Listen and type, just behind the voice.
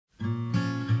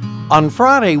On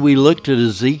Friday, we looked at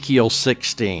Ezekiel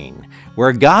 16,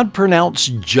 where God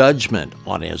pronounced judgment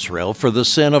on Israel for the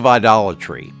sin of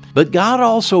idolatry. But God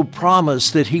also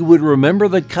promised that He would remember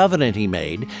the covenant He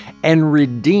made and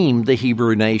redeem the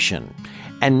Hebrew nation.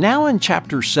 And now in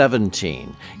chapter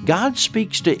 17, God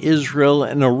speaks to Israel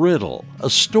in a riddle, a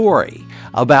story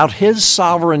about His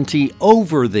sovereignty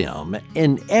over them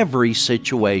in every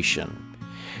situation.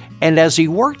 And as He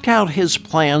worked out His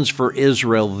plans for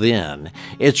Israel then,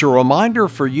 it's a reminder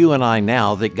for you and I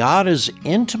now that God is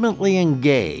intimately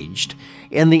engaged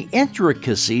in the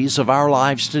intricacies of our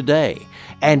lives today,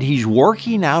 and He's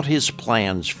working out His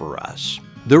plans for us.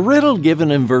 The riddle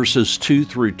given in verses 2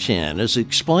 through 10 is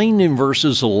explained in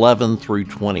verses 11 through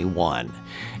 21.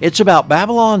 It's about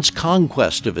Babylon's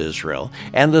conquest of Israel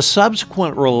and the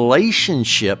subsequent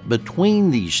relationship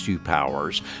between these two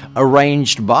powers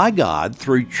arranged by God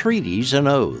through treaties and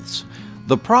oaths.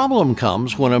 The problem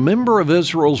comes when a member of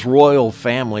Israel's royal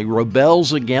family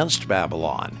rebels against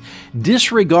Babylon,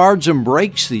 disregards and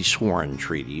breaks these sworn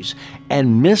treaties,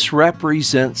 and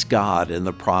misrepresents God in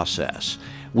the process.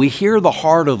 We hear the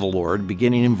heart of the Lord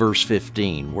beginning in verse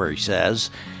 15, where He says,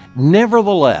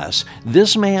 "Nevertheless,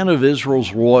 this man of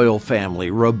Israel's royal family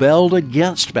rebelled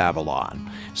against Babylon,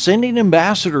 sending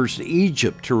ambassadors to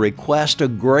Egypt to request a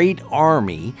great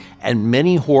army and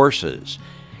many horses.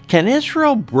 Can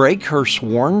Israel break her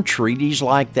sworn treaties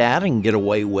like that and get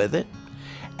away with it?"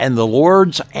 And the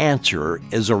Lord's answer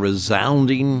is a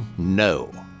resounding no.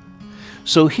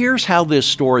 So here's how this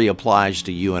story applies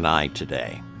to you and I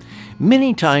today.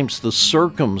 Many times the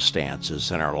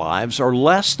circumstances in our lives are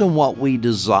less than what we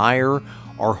desire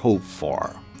or hope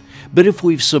for. But if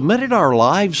we've submitted our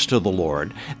lives to the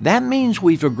Lord, that means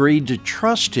we've agreed to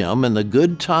trust Him in the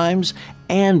good times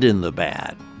and in the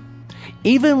bad.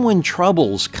 Even when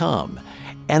troubles come,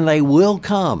 and they will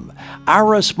come, our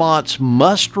response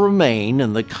must remain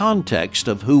in the context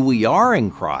of who we are in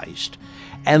Christ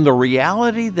and the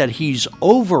reality that He's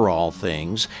over all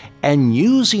things and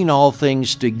using all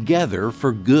things together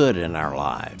for good in our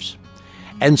lives.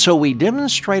 And so we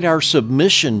demonstrate our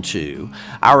submission to,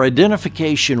 our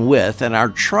identification with, and our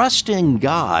trust in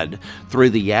God through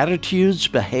the attitudes,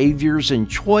 behaviors, and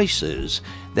choices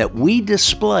that we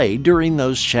display during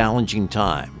those challenging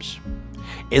times.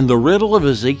 In the riddle of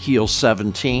Ezekiel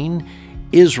 17,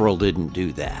 Israel didn't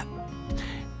do that.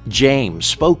 James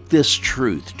spoke this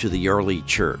truth to the early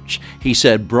church. He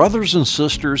said, "Brothers and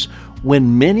sisters,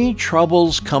 when many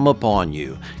troubles come upon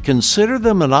you, consider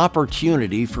them an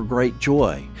opportunity for great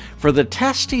joy. For the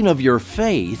testing of your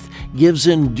faith gives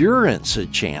endurance a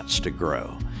chance to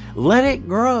grow. Let it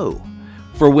grow.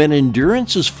 For when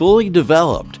endurance is fully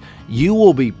developed, you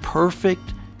will be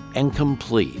perfect and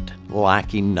complete,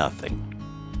 lacking nothing."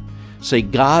 Say,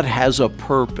 God has a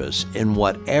purpose in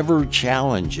whatever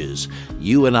challenges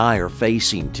you and I are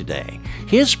facing today.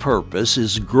 His purpose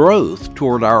is growth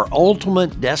toward our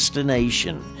ultimate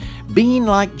destination, being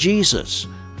like Jesus,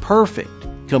 perfect,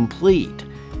 complete,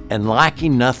 and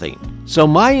lacking nothing. So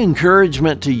my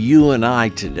encouragement to you and I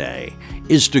today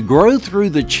is to grow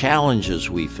through the challenges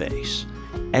we face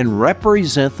and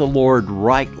represent the Lord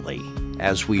rightly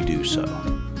as we do so.